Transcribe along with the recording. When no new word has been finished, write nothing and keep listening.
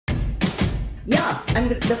Yeah,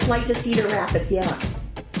 the flight to Cedar Rapids, yeah.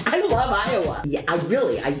 I love Iowa. Yeah,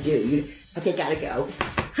 I do. Okay, gotta go.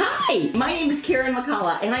 Hi, my name is Karen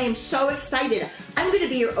McCullough, and I am so excited. I'm going to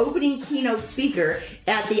be your opening keynote speaker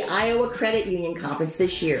at the Iowa Credit Union Conference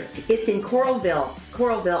this year. It's in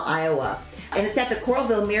Coralville, Iowa, and it's at the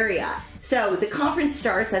Coralville Marriott. So the conference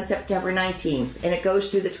starts on September 19th, and it goes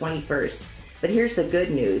through the 21st. But here's the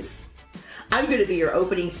good news. I'm going to be your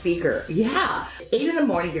opening speaker. Yeah, 8 in the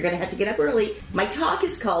morning, you're going to have to get up early. My talk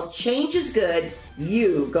is called Change is Good,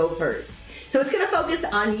 You Go First. So it's going to focus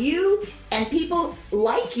on you and people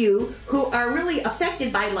like you who are really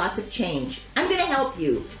affected by lots of change. I'm going to help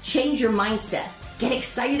you change your mindset, get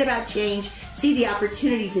excited about change, see the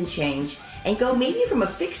opportunities in change, and go maybe from a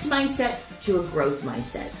fixed mindset to a growth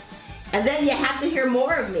mindset. And then you have to hear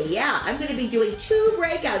more of me. Yeah, I'm going to be doing 2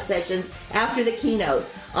 breakout sessions after the keynote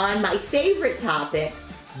on my favorite topic,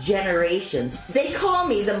 generations. They call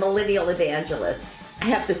me the millennial evangelist. I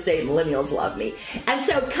have to say, millennials love me. And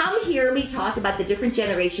so come hear me talk about the different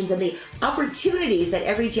generations and the opportunities that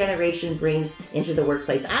every generation brings into the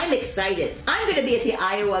workplace. I'm excited. I'm going to be at the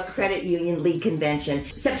Iowa Credit Union League Convention,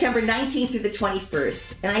 September 19th through the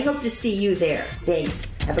 21st. And I hope to see you there.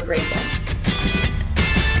 Thanks. Have a great one.